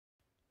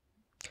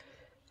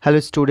Hello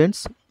students,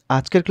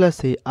 আজকের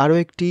ক্লাসে আরও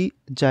একটি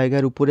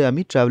জায়গার উপরে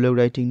আমি ট্রাভেলগ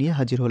রাইটিং নিয়ে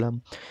হাজির হলাম।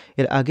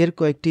 এর আগের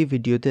কয়েকটি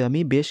ভিডিওতে আমি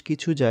বেশ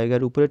কিছু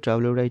জায়গার উপরে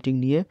ট্রাভেলগ রাইটিং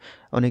নিয়ে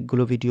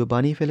অনেকগুলো ভিডিও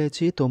বানিয়ে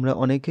ফেলেছি। তোমরা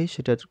অনেকেই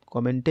সেটার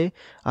কমেন্টে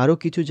আরও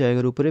কিছু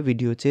জায়গার উপরে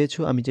ভিডিও চেয়েছো।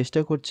 আমি চেষ্টা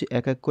করছি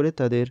এক এক করে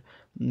তাদের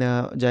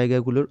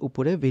জায়গাগুলোর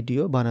উপরে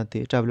ভিডিও বানাতে,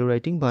 ট্রাভেলগ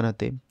রাইটিং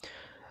বানাতে।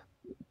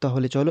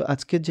 তাহলে চলো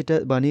আজকের যেটা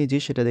বানিয়েছি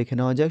সেটা দেখে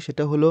নেওয়া যাক।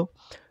 সেটা হলো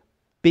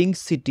পিঙ্ক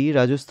সিটি,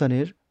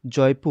 রাজস্থানের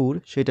জয়পুর,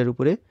 সেটার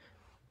উপরে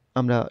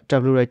আমরা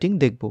ট্রাভেলগ রাইটিং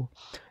দেখব।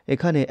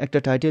 এখানে একটা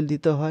টাইটেল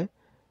দিতে হয়,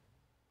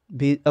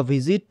 আ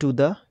visit to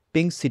the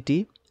pink city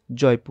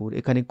Jaipur.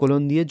 এখানে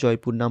কোলন দিয়ে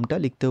জয়পুর নামটা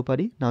লিখতেও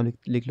পারি, না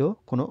লিখলেও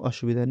কোনো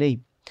অসুবিধা নেই।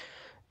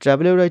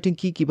 ট্রাভেলগ রাইটিং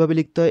কীভাবে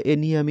লিখতে হয় এ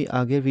নিয়ে আমি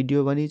আগের ভিডিও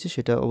বানিয়েছি,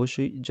 সেটা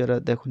অবশ্যই যারা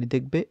দেখোনি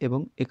দেখবে। এবং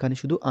এখানে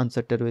শুধু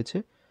আনসারটা রয়েছে,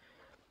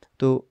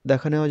 তো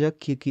দেখা নেওয়া যাক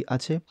কী কী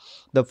আছে।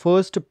 The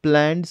first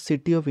planned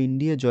city of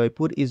India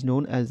Jaipur is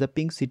known as the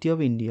pink city of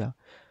India.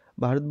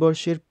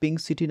 ভারতবর্ষের পিঙ্ক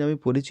সিটি নামে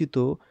পরিচিত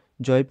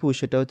জয়পুর,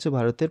 সেটা হচ্ছে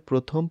ভারতের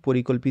প্রথম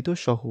পরিকল্পিত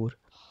শহর।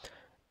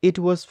 ইট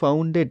ওয়াজ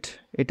ফাউন্ডেড,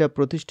 এটা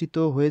প্রতিষ্ঠিত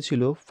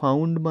হয়েছিল।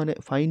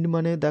 ফাইন্ড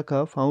মানে দেখা,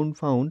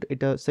 ফাউন্ড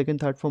এটা সেকেন্ড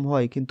থার্ড ফর্ম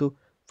হয়, কিন্তু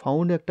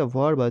ফাউন্ড একটা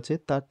ভার্ব আছে,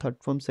 তার থার্ড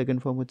ফর্ম সেকেন্ড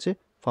ফর্ম হচ্ছে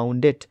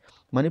ফাউন্ডেড,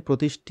 মানে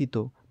প্রতিষ্ঠিত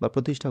বা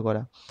প্রতিষ্ঠা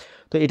করা।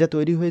 তো এটা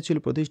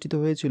প্রতিষ্ঠিত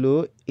হয়েছিল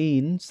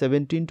in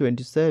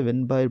 1727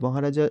 by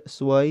Maharaja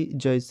Sawai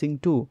Joy Singh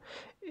two.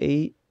 এই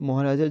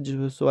মহারাজা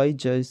সোয়াই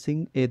জয় সিং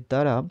এর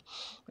দ্বারা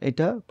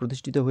এটা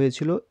প্রতিষ্ঠিত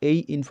হয়েছিল। এই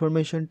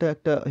ইনফরমেশনটা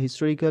একটা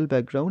হিস্টোরিক্যাল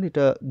ব্যাকগ্রাউন্ড,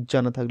 এটা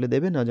জানা থাকলে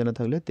দেবে, না জানা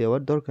থাকলে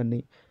দেওয়ার দরকার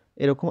নেই।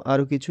 এরকম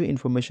আরও কিছু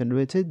ইনফরমেশন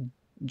রয়েছে,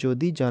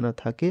 যদি জানা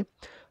থাকে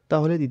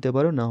তাহলে দিতে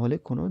পারো, না হলে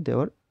কোনো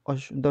দেওয়ার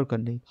দরকার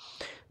নেই।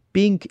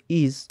 Pink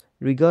is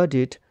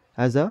regarded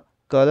as a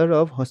colour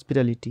of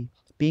hospitality.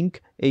 Pink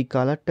এই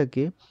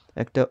কালারটাকে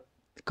একটা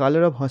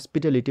কালার অফ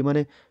হসপিটালিটি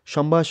মানে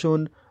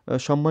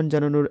সম্মান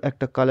জানানোর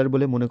একটা কালার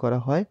বলে মনে করা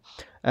হয়।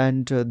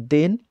 And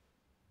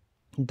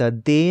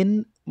then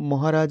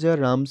Maharaja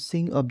Ram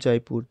Singh of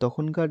Jaipur,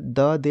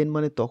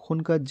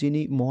 তখনকার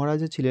যিনি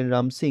মহারাজা ছিলেন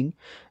রাম সিং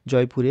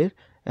জয়পুরের,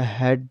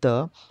 had the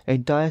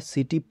entire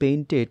city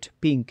painted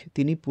pink,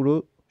 তিনি পুরো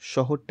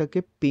শহরটাকে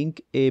পিঙ্ক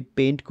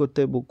পেইন্ট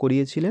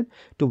করিয়েছিলেন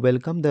to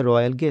welcome the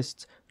royal guests,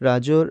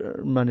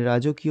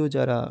 রাজকীয়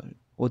যারা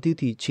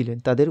অতিথি ছিলেন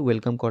তাদের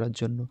ওয়েলকাম করার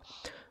জন্য।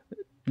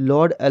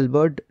 লর্ড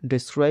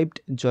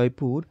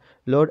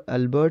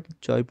অ্যালবার্ট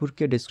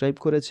জয়পুরকে ডিসক্রাইব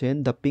করেছেন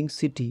দ্য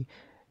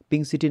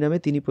পিঙ্ক সিটি নামে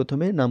তিনি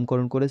প্রথমে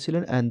নামকরণ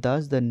করেছিলেন। And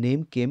thus the name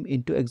came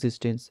into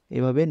existence,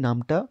 এভাবে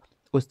নামটা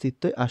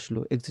অস্তিত্বে আসলো।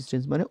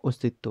 এক্সিস্টেন্স মানে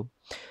অস্তিত্ব।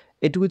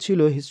 এটুকু ছিল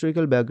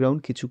হিস্টোরিক্যাল ব্যাকগ্রাউন্ড,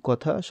 কিছু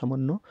কথা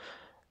সামান্য।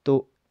 তো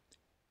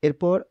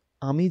এরপর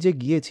আমি যে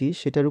গিয়েছি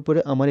সেটার উপরে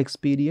আমার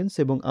এক্সপিরিয়েন্স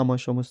এবং আমার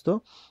সমস্ত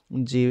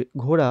যে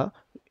ঘোরা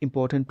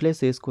ইম্পর্ট্যান্ট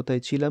প্লেসেস,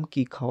 কোথায় ছিলাম,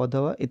 কি খাওয়া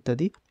দাওয়া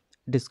ইত্যাদি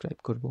ডিসক্রাইব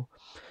করব।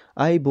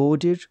 I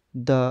boarded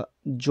the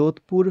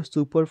Jodhpur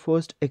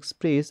Superfast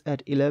Express at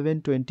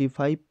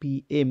 11:25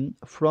 p.m.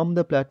 from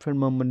the platform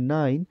number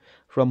 9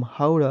 from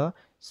Howrah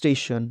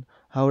Station,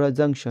 Howrah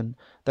junction.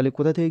 তাহলে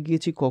কোথা থেকে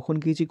গিয়েছি, কখন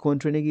গিয়েছি, কোন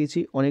ট্রেনে গিয়েছি,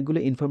 অনেকগুলো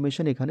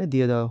ইনফরমেশন এখানে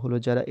দিয়ে দেওয়া হলো।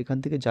 যারা এখান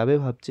থেকে যাবে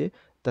ভাবছে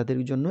তাদের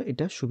জন্য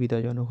এটা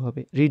সুবিধাজনক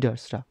হবে,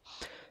 রিডার্সরা।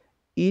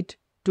 ইট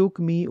took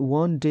me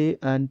 1 day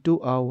and 2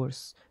 hours,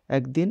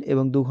 একদিন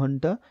এবং 2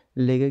 ঘন্টা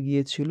লেগে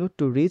গিয়েছিল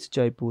টু রিচ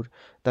জয়পুর।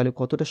 তাহলে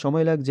কতটা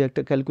সময় লাগছে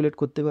একটা ক্যালকুলেট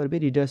করতে পারবে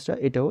রিডার্সরা,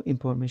 এটাও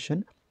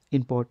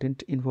important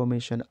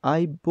information.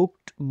 I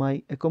booked my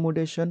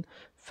accommodation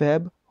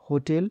fab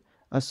hotel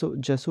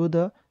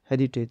Yashoda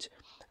heritage.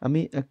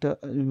 আমি একটা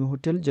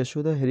হোটেল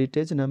যশোদা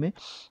হেরিটেজ নামে,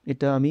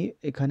 এটা আমি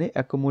এখানে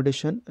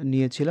অ্যাকোমোডেশন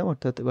নিয়েছিলাম,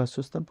 অর্থাৎ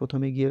বাসস্থান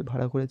প্রথমে গিয়ে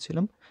ভাড়া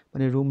করেছিলাম,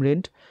 মানে রুম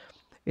রেন্ট।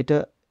 এটা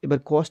এবার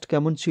কস্ট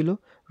কেমন ছিল,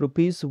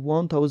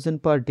 ₹1000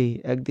 পার ডে,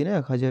 একদিনে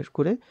 1000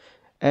 করে।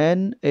 An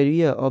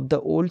area of the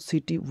old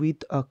city with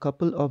a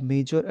couple of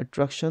major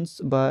attractions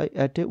buy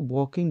at a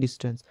walking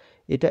distance.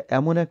 এটা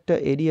এমন একটা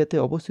এরিয়াতে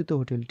অবস্থিত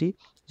হোটেলটি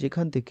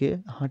যেখান থেকে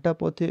হাঁটা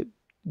পথে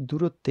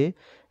দূরত্বে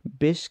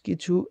বেশ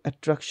কিছু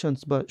অ্যাট্রাকশনস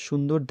বা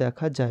সুন্দর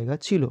দেখার জায়গা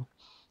ছিল।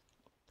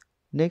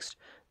 Next,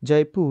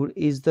 Jaipur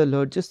is the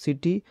largest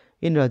city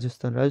in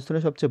Rajasthan.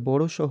 রাজস্থানের সবচেয়ে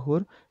বড় শহর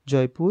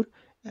Jaipur.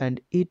 And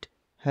it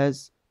has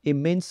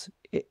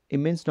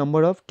immense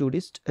number of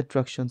tourist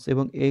attractions,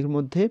 এবং এর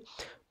মধ্যে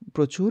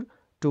প্রচুর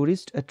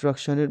ট্যুরিস্ট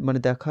অ্যাট্রাকশনের মানে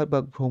দেখার বা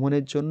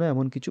ভ্রমণের জন্য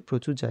এমন কিছু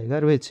প্রচুর জায়গা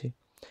রয়েছে।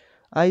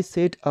 I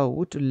set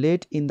out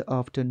late in the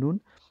afternoon.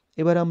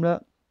 এবার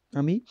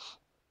আমি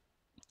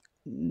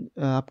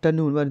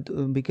আফটারনুন বা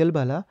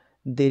বিকেলবেলা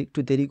একটু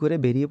দেরি করে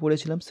বেরিয়ে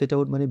পড়েছিলাম। সেট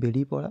আউট মানে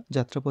বেরিয়ে পড়া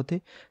যাত্রাপথে।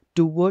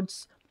 টুয়ার্ডস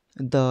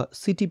দ্য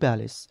সিটি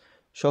প্যালেস,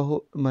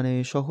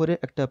 শহরের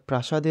একটা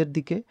প্রাসাদের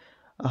দিকে।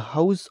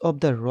 House of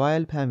the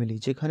royal family,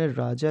 যেখানে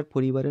রাজার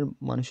পরিবারের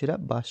মানুষেরা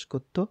বাস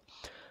করত।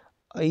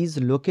 Is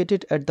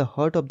located at the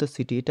heart of the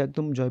city, এটা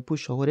একদম জয়পুর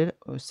শহরের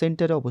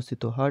সেন্টারে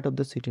অবস্থিত, হার্ট অফ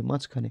দ্য সিটির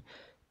মাঝখানে।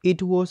 ইট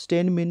ওয়াজ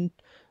 10 minute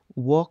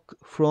walk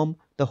from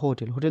the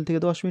hotel থেকে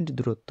 10 মিনিট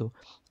দূরত্ব।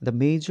 The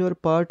major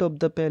part of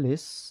the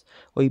palace,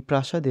 ওই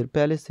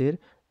প্যালেসের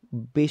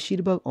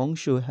বেশিরভাগ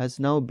অংশ has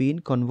now bin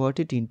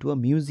converted into a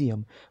museum.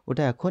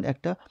 ওটা এখন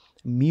একটা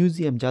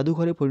মিউজিয়াম,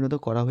 জাদুঘরে পরিণত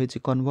করা হয়েছে।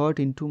 কনভার্ট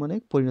ইন্টু মানে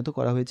পরিণত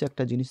করা হয়েছে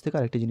একটা জিনিস থেকে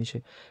আরেকটা জিনিসে।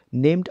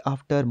 নেমড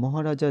আফটার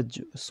মহারাজা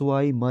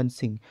সোয়াই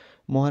মানসিং,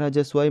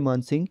 মহারাজা সোয়াই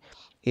মানসিং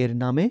এর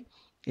নামে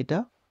এটা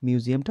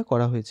মিউজিয়ামটা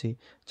করা হয়েছে।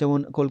 যেমন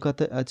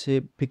কলকাতায় আছে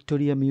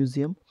ভিক্টোরিয়া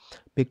মিউজিয়াম,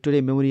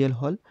 ভিক্টোরিয়া মেমোরিয়াল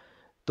হল,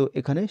 তো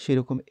এখানে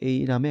সেরকম এই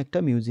নামে একটা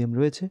মিউজিয়াম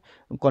রয়েছে,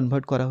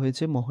 কনভার্ট করা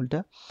হয়েছে মহলটা।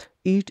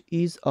 It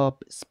is a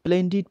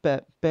splendid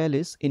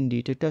palace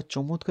indeed, এটা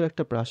চমৎকার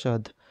একটা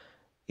প্রাসাদ।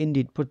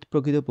 ইনডিড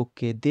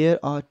প্রকৃতপক্ষে। দেয়ার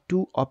আর টু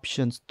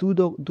অপশনস,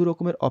 দু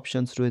রকমের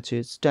অপশনস রয়েছে।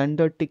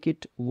 Standard ticket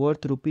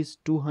worth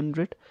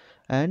 ₹200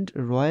 and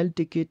royal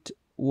ticket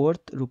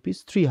worth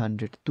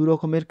 ₹300। দু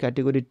রকমের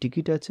ক্যাটেগরির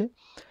টিকিট আছে।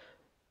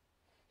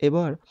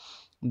 এবার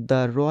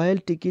দ্য রয়্যাল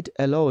টিকিট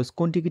অ্যালাউস,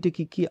 কোন টিকিটে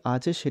কী কী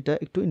আছে সেটা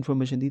একটু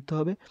ইনফরমেশন দিতে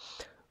হবে।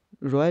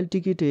 রয়্যাল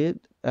টিকিটে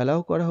অ্যালাউ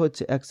করা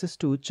হচ্ছে অ্যাক্সেস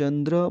টু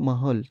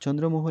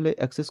চন্দ্রমহলে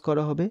অ্যাক্সেস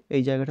করা হবে,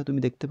 এই জায়গাটা তুমি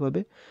দেখতে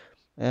পাবে।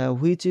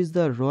 Which is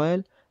the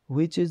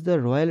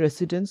royal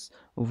residence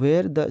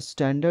ওয়ের the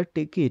standard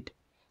ticket,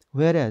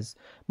 where as,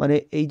 মানে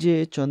এই যে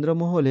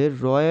চন্দ্রমহলের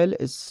রয়্যাল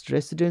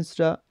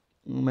রেসিডেন্সরা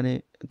মানে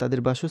তাদের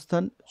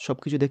বাসস্থান সব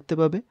কিছু দেখতে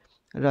পাবে,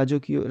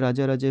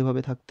 রাজারা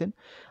যেভাবে থাকতেন।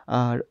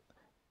 আর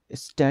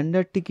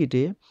স্ট্যান্ডার্ড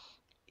টিকিটে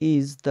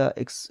is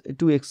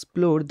to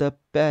explore the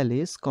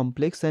palace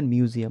complex and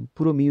museum,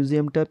 পুরো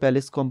মিউজিয়ামটা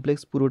প্যালেস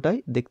কমপ্লেক্স পুরোটাই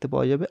দেখতে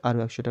পাওয়া যাবে আরও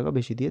 100 টাকা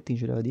বেশি দিয়ে,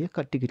 300 টাকা দিয়ে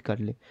টিকিট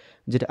কাটলে,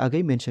 যেটা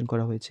আগেই মেনশন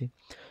করা হয়েছে।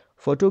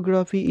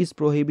 Photography is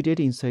prohibited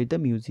inside the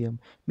museum,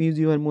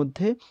 মিউজিয়ামের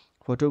মধ্যে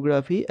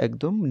ফটোগ্রাফি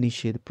একদম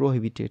নিষেধ,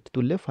 প্রোহিবিটেড,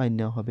 তুললে ফাইন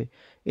নেওয়া হবে।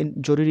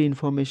 জরুরি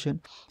information,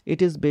 it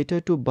is better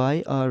to by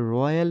a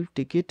royal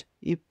ticket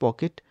if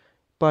pocket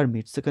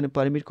permit, সেখানে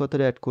পারমিট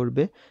কথাটা অ্যাড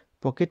করবে।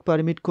 পকেট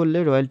পারমিট করলে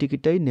রয়্যাল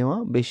টিকিটটাই নেওয়া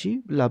বেশি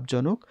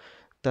লাভজনক।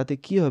 তাতে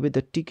কি হবে,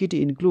 the ticket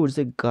includes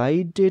A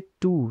guided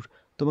tour,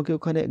 তোমাকে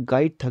ওখানে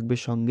গাইড থাকবে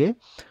সঙ্গে,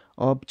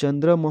 of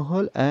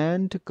Chandramahal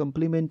and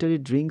complimentary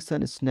drinks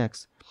and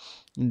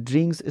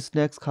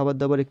snacks খাবার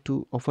দাবার একটু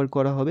অফার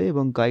করা হবে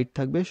এবং গাইড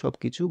থাকবে, সব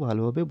কিছু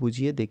ভালোভাবে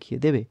বুঝিয়ে দেখিয়ে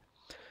দেবে।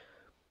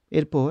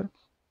 এরপর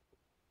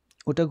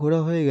ওটা ঘোরা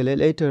হয়ে গেলে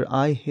letter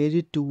I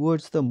headed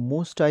towards the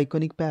most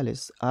iconic palace,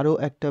 আরও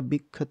একটা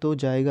বিখ্যাত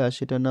জায়গা,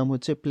 সেটার নাম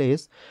হচ্ছে প্লেস,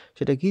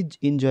 সেটা কি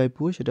ইন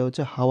জয়পুর, সেটা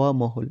হচ্ছে হাওয়া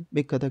মহল,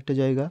 বিখ্যাত একটা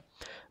জায়গা।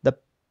 দ্য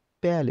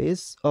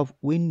প্যালেস অফ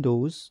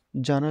উইন্ডোজ,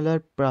 জানালার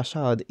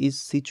প্রাসাদ, is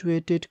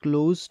situated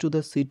close to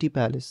the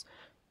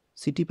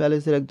city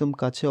প্যালেসের একদম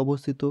কাছে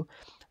অবস্থিত।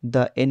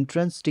 The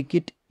entrance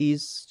ticket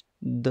is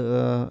the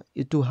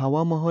two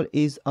হাওয়া মহল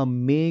ইজ আ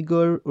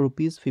মেগার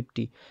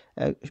 ₹50,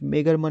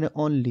 মেগার মানে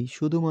অনলি,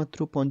 শুধুমাত্র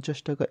 50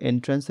 টাকা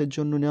এন্ট্রান্সের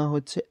জন্য নেওয়া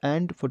হচ্ছে।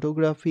 And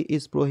photography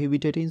is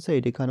prohibited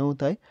inside, এখানেও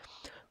তাই,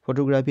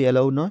 ফটোগ্রাফি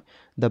অ্যালাউ নয়।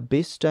 The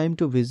best time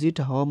to visit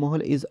হাওয়া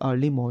মহল ইজ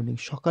আর্লি মর্নিং,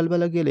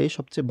 সকালবেলা গেলে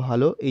সবচেয়ে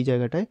ভালো এই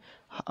জায়গাটায়,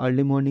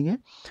 early মর্নিংয়ে।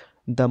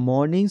 The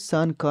morning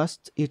sun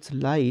caste it's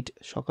light,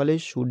 সকালে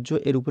সূর্য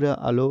এর উপরে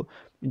আলো,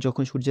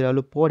 যখন সূর্যের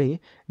আলো পড়ে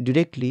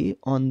directly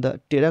on the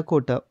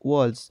terracotta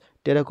Waals,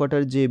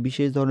 টেরাকোটার যে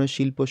বিশেষ ধরনের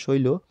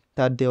শিল্পশৈল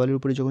তার দেওয়ালের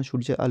উপরে যখন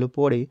সূর্যের আলো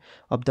পড়ে,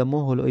 অফ দ্য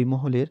মহল, ওই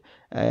মহলের,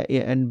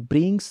 and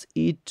brings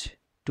it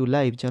to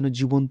life, যেন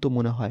জীবন্ত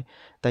মনে হয়।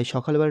 তাই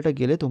সকালবেলাটা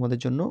গেলে তোমাদের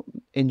জন্য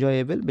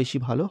এনজয়েবল, বেশি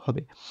ভালো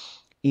হবে।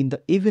 ইন দ্য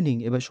ইভিনিং,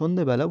 এবার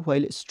সন্ধ্যেবেলা,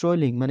 হোয়াইল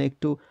স্ট্রলিং মানে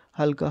একটু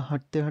হালকা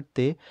হাঁটতে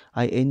হাঁটতে,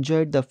 I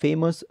enjoyed the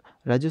famous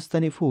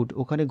Rajasthani food,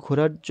 ওখানে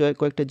ঘোরার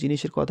কয়েকটা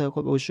জিনিসের কথা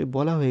অবশ্যই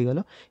বলা হয়ে গেল,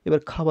 এবার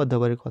খাবার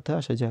দাবারের কথা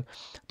আসা যাক।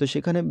 তো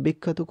সেখানে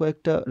বিখ্যাত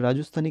কয়েকটা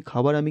রাজস্থানি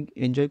খাবার আমি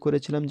এনজয়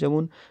করেছিলাম,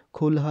 যেমন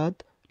খুলহাত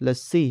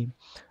lassi,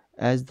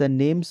 as the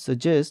name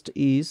suggest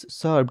is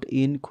served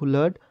in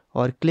খুলাড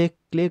or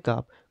clay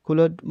cup.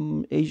 খুলাড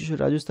এই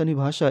রাজস্থানি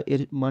ভাষা,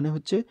 এর মানে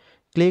হচ্ছে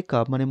ক্লে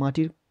কাপ, মানে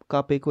মাটির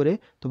কাপে করে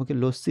তোমাকে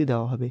লস্যি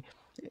দেওয়া হবে।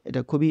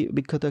 এটা খুবই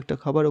বিখ্যাত একটা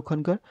খাবার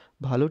ওখানকার,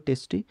 ভালো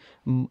টেস্টি।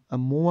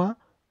 মোয়া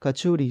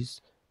কাচুরিস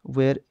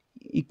ওয়ার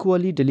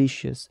ইকুয়ালি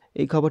ডেলিশিয়াস,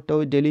 এই খাবারটাও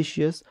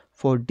ডেলিশিয়াস।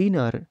 ফর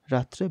ডিনার,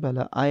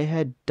 রাত্রেবেলা, আই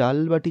হ্যাড ডাল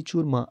বাটি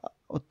চুরমা,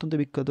 অত্যন্ত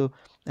বিখ্যাত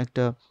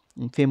একটা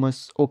ফেমাস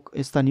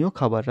স্থানীয়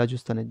খাবার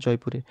রাজস্থানের,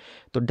 জয়পুরে।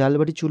 তো ডাল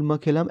বাটি চুরমা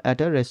খেলাম অ্যাট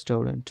আ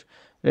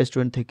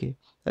রেস্টুরেন্ট থেকে।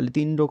 তাহলে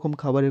 3 রকম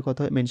খাবারের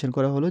কথা মেনশন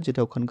করা হলো,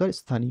 যেটা ওখানকার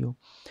স্থানীয়।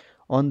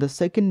 অন দ্য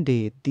সেকেন্ড ডে,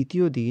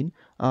 দ্বিতীয় দিন,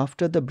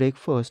 আফটার দ্য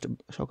ব্রেকফাস্ট,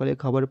 সকালে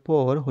খাবার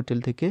পর হোটেল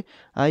থেকে,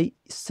 I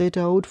set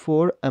out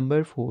for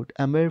Amber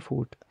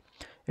fort,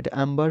 এটা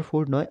অ্যাম্বার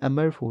ফোর্ট নয়,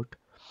 অ্যাম্বার ফোর্ট।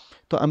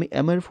 তো আমি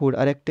অ্যাম্বার ফোর্ট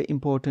আর একটা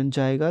ইম্পর্টেন্ট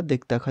জায়গা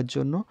দেখার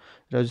জন্য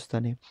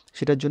রাজস্থানে,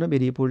 সেটার জন্য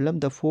বেরিয়ে পড়লাম।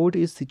 The fort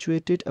is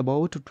situated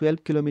about 12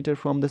 kilometre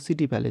from the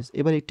city palace,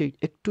 এবার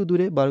একটু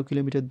দূরে, 12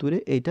 কিলোমিটার দূরে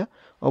এইটা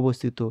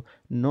অবস্থিত।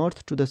 নর্থ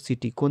টু দ্য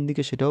সিটি, কোন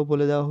দিকে সেটাও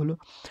বলে দেওয়া হলো।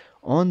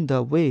 On the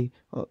way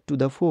to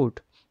the fort,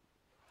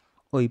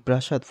 ওই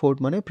প্রাসাদ, ফোর্ট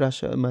মানে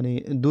প্রাসাদ মানে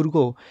দুর্গ,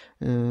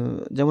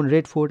 যেমন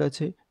রেড ফোর্ট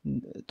আছে,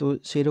 তো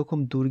সেই রকম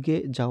দুর্গে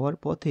যাওয়ার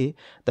পথে,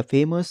 the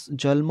famous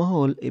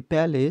Jal Mahal, A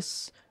palace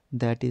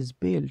that is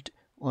built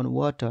on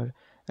water,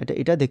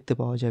 এটা দেখতে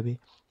পাওয়া যাবে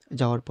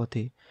যাওয়ার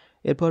পথে।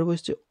 এরপর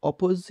বসছে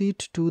opposite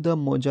to the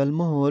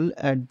Jal Mahal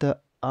at the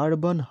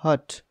urban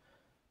হাট,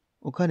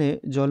 ওখানে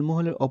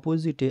জলমহলের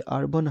অপোজিটে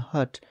আরবান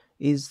হাট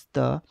ইজ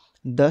দ্য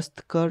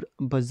দস্তকার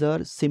বাজার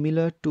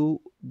similar to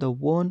the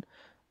one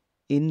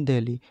in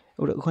Delhi.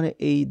 ওখানে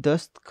এই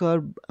দস্তকার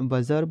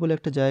বাজার বলে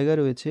একটা জায়গা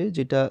রয়েছে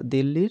যেটা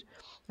দিল্লির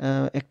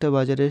একটা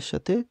বাজারের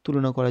সাথে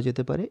তুলনা করা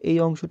যেতে পারে। এই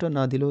অংশটা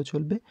না দিলেও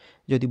চলবে,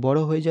 যদি বড়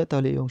হয়ে যায়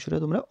তাহলে এই অংশটা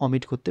তোমরা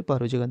অমিট করতে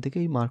পারো, যেখান থেকে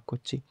এই মার্ক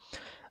করছি।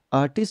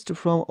 Artist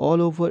from all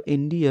over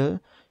India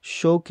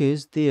showcase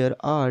there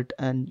art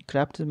and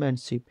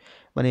ক্রাফটসম্যানশিপ,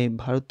 মানে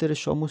ভারতের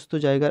সমস্ত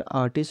জায়গার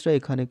আর্টিস্টরা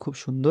এখানে খুব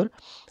সুন্দর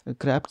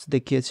ক্রাফটস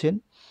দেখিয়েছেন।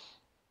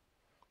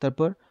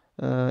 তারপর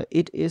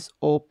it is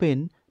open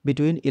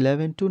between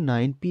 11 to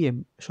 9 PM,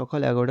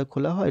 সকাল 11টা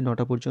খোলা হয়,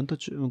 9টা পর্যন্ত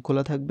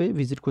খোলা থাকবে,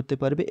 ভিজিট করতে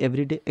পারবে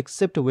এভরিডে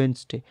এক্সেপ্ট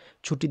ওয়েডনেসডে,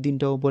 ছুটির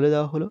দিনটাও বলে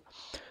দেওয়া হলো।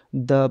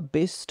 The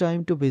best time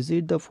to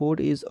visit the fort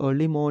is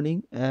early morning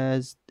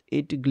as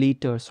it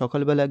glitter,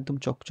 সকালবেলা একদম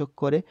চকচক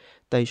করে,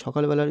 তাই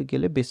সকালবেলা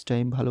গেলে বেস্ট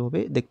টাইম, ভালোভাবে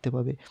দেখতে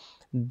পাবে।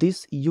 This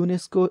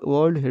UNESCO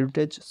world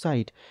heritage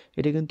site,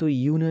 এটা কিন্তু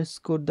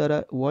ইউনেস্কোর দ্বারা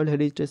ওয়ার্ল্ড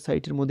হেরিটেজ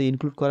সাইটের মধ্যে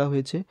ইনক্লুড করা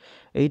হয়েছে।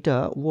 এইটা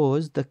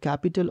was the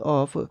capital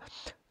of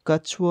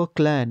কাছওয়া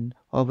clan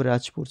of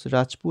Rajput,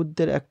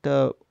 রাজপুতদের একটা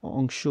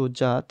অংশ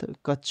জাত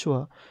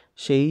কাছওয়া,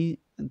 সেই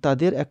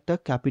তাদের একটা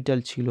ক্যাপিটাল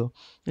ছিল।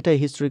 এটা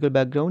হিস্টোরিক্যাল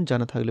ব্যাকগ্রাউন্ড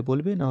জানা থাকলে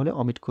বলবে, না হলে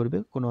অমিট করবে,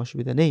 কোনো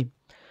অসুবিধা নেই।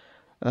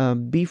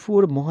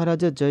 Before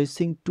Maharaja Jai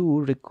Singh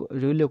II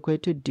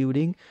relocated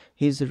during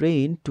his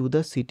reign to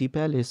the city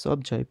palace of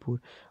Jaipur,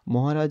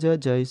 Maharaja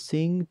Joy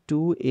Singh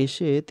two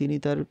এসে তিনি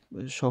তার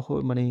শহর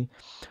মানে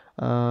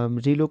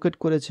রিলোকেট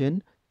করেছেন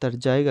তার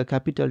জায়গা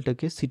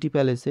ক্যাপিটালটাকে সিটি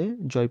প্যালেসে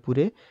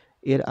জয়পুরে।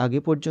 এর আগে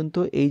পর্যন্ত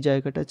এই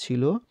জায়গাটা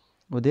ছিল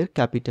ওদের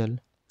capital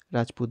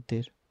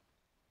রাজপুতদের।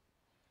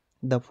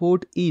 The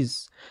fort is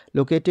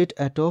located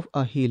অ্যাটপ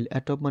a hill,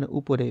 অ্যাটপ মানে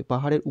উপরে,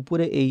 পাহাড়ের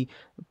উপরে এই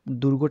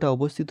দুর্গটা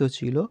অবস্থিত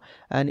ছিল।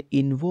 And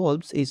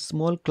involves a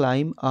small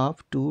claim up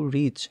to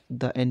reach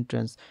the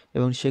entrance,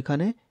 এবং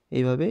সেখানে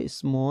এইভাবে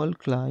স্মল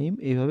ক্লাইম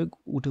এইভাবে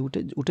উঠে উঠে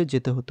উঠে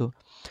যেতে হতো।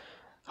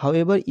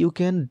 However you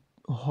can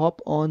hop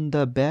on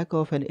the back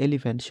of an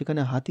elephant,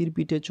 সেখানে হাতির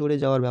পিঠে চড়ে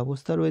যাওয়ার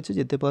ব্যবস্থা রয়েছে,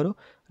 যেতে পারো।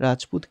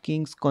 Rajput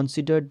Kings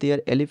consider there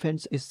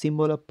elephants a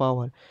symbol of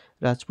power,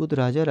 Rajput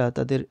রাজারা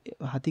তাদের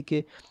হাতিকে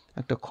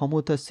একটা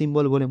ক্ষমতার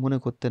সিম্বল বলে মনে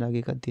করতেন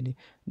আগেকার দিনে।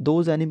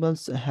 দোজ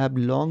অ্যানিমালস হ্যাভ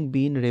লং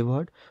বিন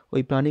রেভার্ড,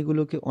 ওই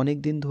প্রাণীগুলোকে অনেক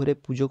দিন ধরে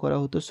পুজো করা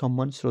হতো,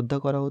 সম্মান শ্রদ্ধা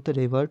করা হতো,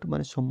 রেভার্ড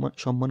মানে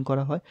সম্মান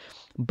করা হয়,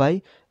 বাই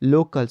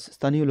লোকালস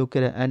স্থানীয়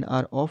লোকেরা, and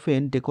are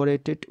often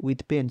decorated with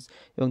paints,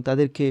 এবং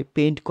তাদেরকে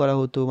পেন্ট করা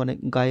হতো, মানে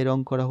গায়ে রং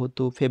করা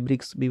হতো,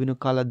 ফেব্রিক্স বিভিন্ন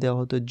কালার দেওয়া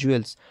হতো,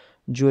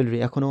 জুয়েলারি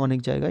এখনও অনেক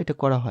জায়গায় এটা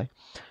করা হয়,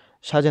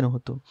 সাজানো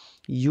হতো।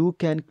 You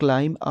can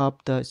claim up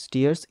the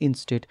stairs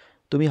instead,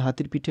 তুমি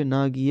হাতির পিঠে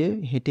না গিয়ে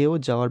হেঁটেও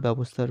যাওয়ার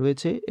ব্যবস্থা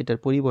রয়েছে এটার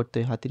পরিবর্তে,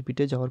 হাতির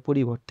পিঠে যাওয়ার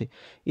পরিবর্তে।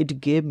 ইট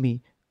gave me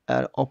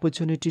R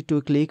opportunity to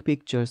click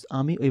pictures,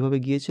 আমি ওইভাবে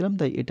গিয়েছিলাম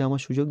তাই এটা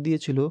আমার সুযোগ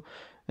দিয়েছিল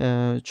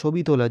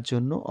ছবি তোলার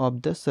জন্য, অফ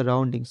দ্য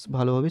সারাউন্ডিংস,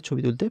 ভালোভাবে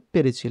ছবি তুলতে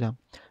পেরেছিলাম,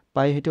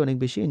 পায়ে হেঁটে অনেক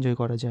বেশি এনজয়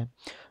করা যায়।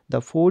 The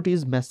fort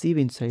is massive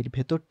inside,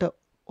 ভেতরটা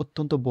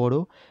অত্যন্ত বড়।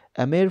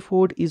 আমের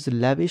ফোর্ট ইজ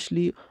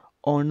ল্যাভিশলি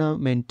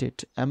অর্নামেন্টেড,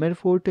 আমের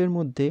ফোর্টের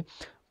মধ্যে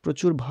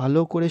প্রচুর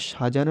ভালো করে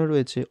সাজানো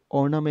রয়েছে,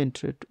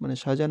 অর্নামেন্টেড মানে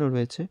সাজানো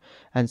রয়েছে।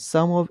 And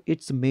some of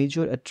its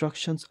major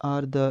attractions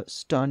are the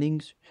stunning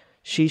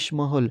শীষ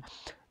মহল,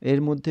 এর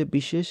মধ্যে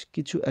বিশেষ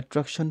কিছু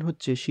অ্যাট্রাকশন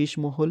হচ্ছে শীষ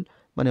মহল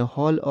মানে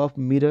হল অফ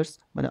মিরার্স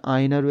মানে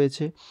আয়না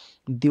রয়েছে,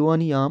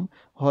 দিওয়ানি আম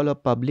হল অফ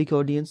পাবলিক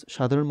অডিয়েন্স,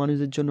 সাধারণ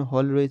মানুষদের জন্য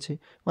হল রয়েছে,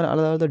 মানে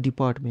আলাদা আলাদা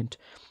ডিপার্টমেন্ট।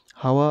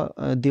 হাওয়া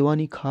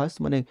দেওয়ানি খাস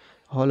মানে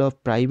হল অফ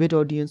প্রাইভেট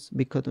অডিয়েন্স,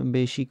 বিখ্যাত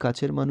বেশি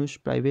কাছের মানুষ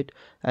প্রাইভেট।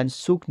 অ্যান্ড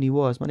সুক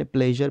নিওয়াস মানে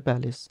pleasure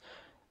palace.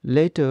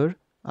 Letter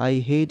I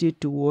headed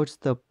towards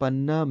the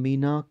পান্না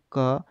মিনা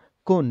কা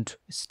কুন্ড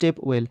স্টেপ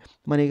ওয়েল,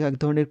 মানে এক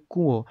ধরনের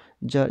কুয়ো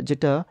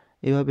যেটা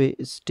এভাবে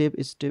স্টেপ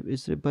স্টেপ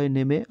স্টেপ বাই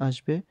নেমে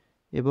আসবে,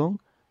 এবং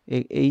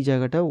এই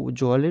জায়গাটা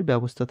জলের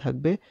ব্যবস্থা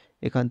থাকবে,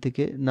 এখান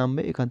থেকে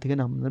নামবে, এখান থেকে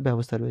নামানোর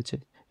ব্যবস্থা রয়েছে,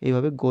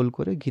 এইভাবে গোল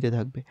করে ঘিরে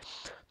থাকবে।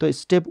 তো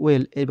স্টেপ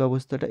ওয়েল এই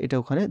ব্যবস্থাটা এটা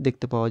ওখানে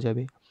দেখতে পাওয়া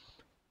যাবে।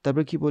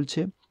 তারপরে কি বলছে,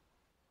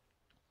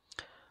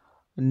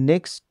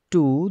 next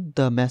to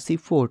the massive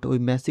fort, ওই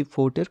ম্যাসিভ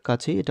ফোর্টের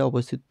কাছেই এটা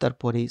অবস্থিত।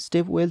 তারপরেই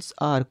step Wales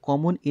R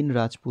common in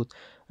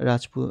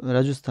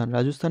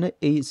রাজস্থানে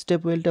এই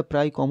স্টেপ ওয়েলটা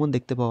প্রায় কমন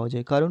দেখতে পাওয়া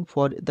যায়, কারণ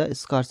for the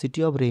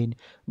scarcity of rain,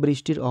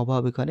 বৃষ্টির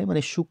অভাব এখানে,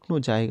 মানে শুকনো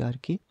জায়গা আর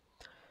কি।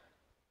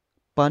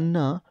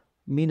 পান্না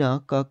Mina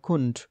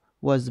কাকুন্ড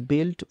was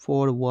built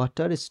for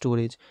water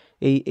storage,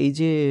 এই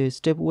যে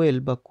স্টেপ ওয়েল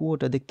বা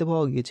কুয়োটা দেখতে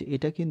পাওয়া গিয়েছে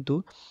এটা কিন্তু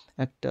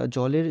একটা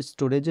জলের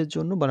স্টোরেজের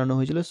জন্য বানানো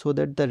হয়েছিল, so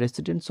that the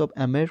residents of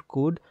আমের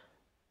কুড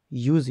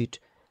ইউজ ইট,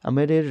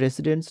 আমেরের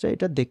রেসিডেন্টসরা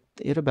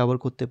এটা ব্যবহার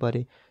করতে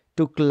পারে।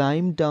 To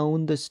climb down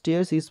the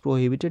stairs is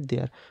prohibited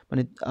দেয়ার,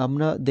 মানে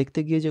আমরা দেখতে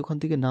গিয়ে যে ওখান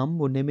থেকে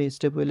নামবো, নেমে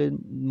স্টেপ ওয়েলের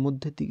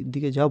মধ্যে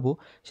দিকে যাব,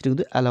 সেটা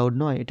কিন্তু অ্যালাউড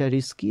নয়, এটা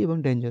রিস্কি এবং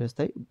ডেঞ্জারাস,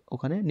 তাই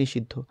ওখানে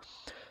নিষিদ্ধ।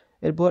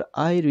 এরপর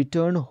I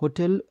return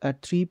hotel at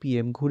 3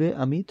 PM, ঘুরে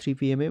আমি 3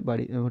 PM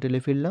বাড়ি হোটেলে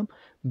ফিরলাম।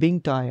 বিং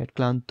টায়ার্ড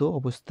ক্লান্ত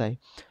অবস্থায়।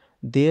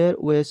 There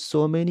were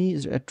so many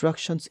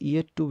attractions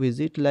yet to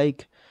visit,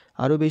 like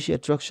আরও বেশি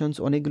অ্যাট্রাকশনস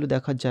অনেকগুলো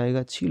দেখার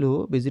জায়গা ছিল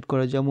ভিজিট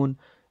করা, যেমন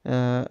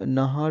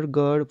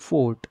Nahargarh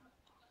fort.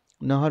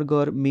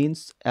 Nahargarh means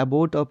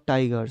aboard of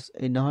Tigers,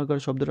 এই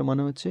নাহারগড় শব্দটার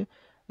মানে হচ্ছে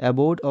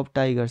অ্যাবোর্ড অফ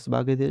টাইগার্স,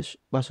 বাঘেদের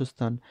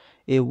বাসস্থান।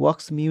 এ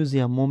ওয়াক্স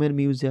মিউজিয়াম, মোমের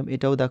মিউজিয়াম,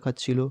 এটাও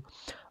দেখাচ্ছিল।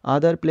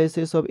 আদার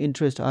প্লেসেস অফ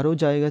ইন্টারেস্ট, আরও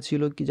জায়গা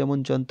ছিল কি, যেমন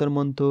যন্তর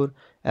মন্তর,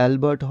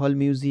 অ্যালবার্ট হল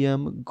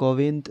মিউজিয়াম,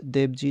 গোবিন্দ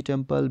দেবজি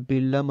টেম্পল,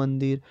 বিড়লা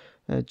মন্দির,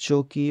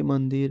 চৌকি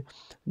মন্দির,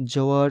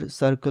 জওয়ার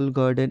সার্কেল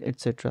গার্ডেন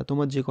এটসেট্রা।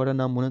 তোমার যে কটা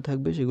নাম মনে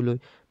থাকবে সেগুলোই,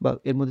 বা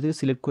এর মধ্যে থেকে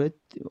সিলেক্ট করে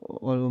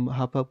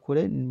হাফ হাফ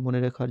করে মনে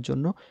রাখার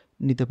জন্য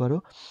নিতে পারো।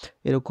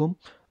 এরকম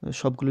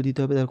সবগুলো দিতে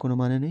হবে তার কোনো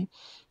মানে নেই,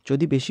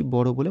 যদি বেশি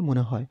বড় বলে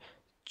মনে হয়।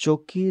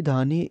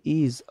 চৌকিধানি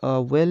is a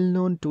well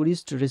known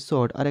tourist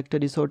resort, আর একটা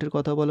রিসর্টের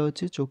কথা বলা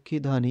হচ্ছে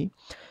চৌকিধানি,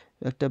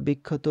 একটা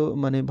বিখ্যাত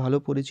মানে ভালো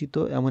পরিচিত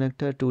এমন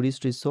একটা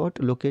tourist resort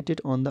located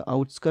on the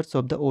outskirts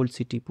of the old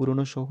city,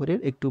 পুরনো শহরের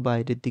একটু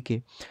বাইরের দিকে।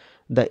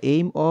 The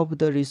aim of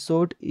the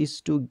resort is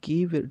to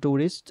give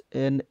tourist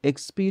an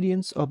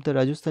experience of the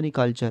Rajasthani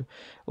culture,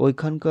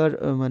 ওইখানকার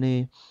মানে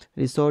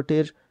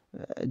রিসর্টের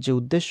যে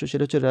উদ্দেশ্য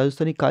সেটা হচ্ছে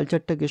রাজস্থানী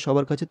কালচারটাকে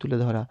সবার কাছে তুলে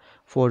ধরা।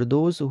 For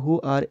those who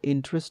are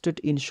interested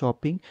in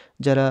shopping,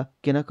 যারা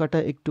কেনাকাটা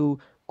একটু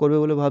করবে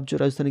বলে ভাবছো,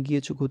 রাজস্থানে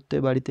গিয়েছো ঘুরতে,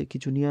 বাড়িতে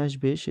কিছু নিয়ে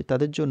আসবে, সে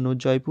তাদের জন্য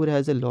Jaipur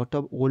has a lot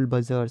of old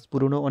বাজার্স,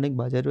 পুরনো অনেক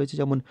বাজার রয়েছে,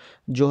 যেমন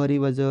জোহারি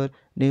বাজার,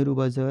 নেহরু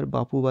বাজার,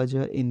 বাপু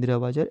বাজার, ইন্দিরা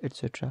বাজার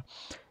এটসেট্রা।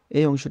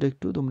 এই অংশটা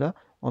একটু তোমরা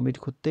অমিট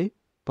করতে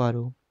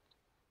পারো,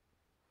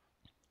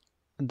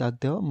 দাগ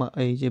দেওয়া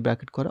এই যে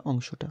ব্র্যাকেট করা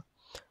অংশটা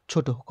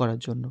ছোট করার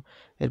জন্য।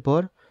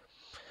 এরপর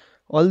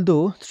অলদো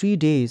 3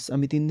 days,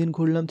 আমি 3 দিন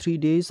ঘুরলাম, 3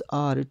 days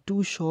R two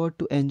short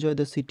to enjoy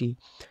the city,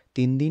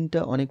 3 দিনটা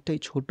অনেকটাই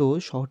ছোট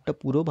শহরটা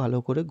পুরো ভালো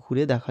করে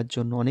ঘুরে দেখার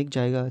জন্য, অনেক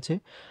জায়গা আছে।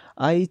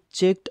 I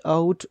checked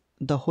out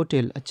the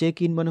hotel, check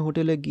in মানে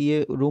হোটেলে গিয়ে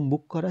রুম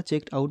বুক করা,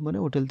 চেকড আউট মানে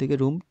হোটেল থেকে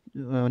রুম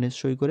মানে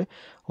সই করে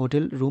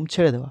হোটেল রুম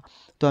ছেড়ে দেওয়া।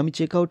 তো আমি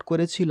চেক আউট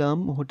করেছিলাম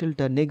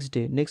হোটেলটা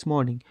নেক্সট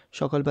মর্নিং,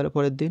 সকালবেলা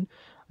পরের দিন।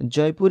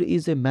 Jaipur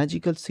is a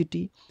magical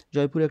city,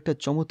 Jaipur একটা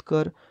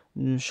চমৎকার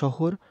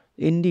শহর।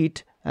 ইন্ডিড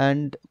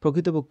অ্যান্ড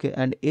প্রকৃতপক্ষে,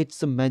 and it's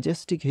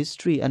Majestic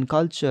history and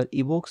culture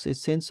Evocus a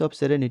sense of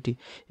serenity,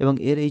 এবং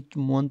এর এই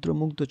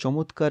মন্ত্রমুগ্ধ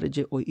চমৎকার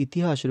যে ওই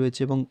ইতিহাস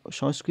রয়েছে এবং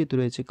সংস্কৃতি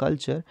রয়েছে,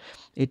 কালচার,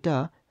 এটা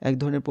এক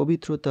ধরনের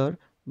পবিত্রতার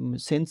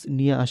সেন্স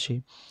নিয়ে আসে।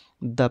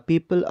 The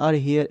people R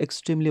here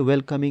extremely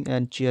welcoming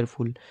and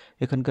cheerful,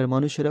 এখানকার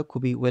মানুষেরা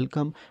খুবই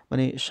ওয়েলকাম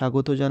মানে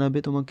স্বাগত জানাবে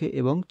তোমাকে,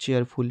 এবং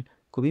চেয়ারফুল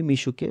খুবই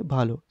মিশুকে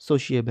ভালো,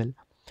 সোশিয়েবল।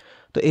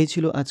 তো এই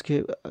ছিল আজকে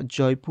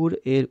জয়পুর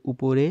এর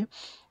উপরে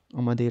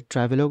আমাদের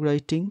ট্রাভেলগ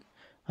রাইটিং।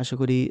 আশা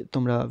করি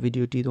তোমরা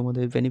ভিডিওটি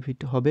তোমাদের বেনিফিট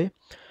হবে।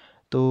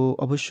 তো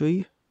অবশ্যই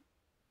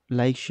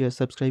লাইক শেয়ার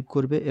সাবস্ক্রাইব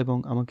করবে এবং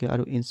আমাকে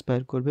আরও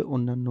ইন্সপায়ার করবে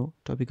অন্যান্য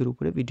টপিকের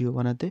উপরে ভিডিও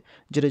বানাতে,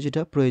 যেটা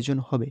যেটা প্রয়োজন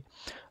হবে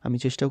আমি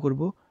চেষ্টা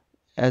করব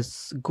অ্যাজ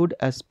গুড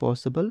অ্যাজ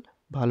পসিবল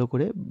ভালো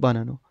করে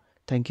বানানো।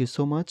 Thank you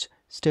so much,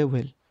 stay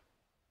well.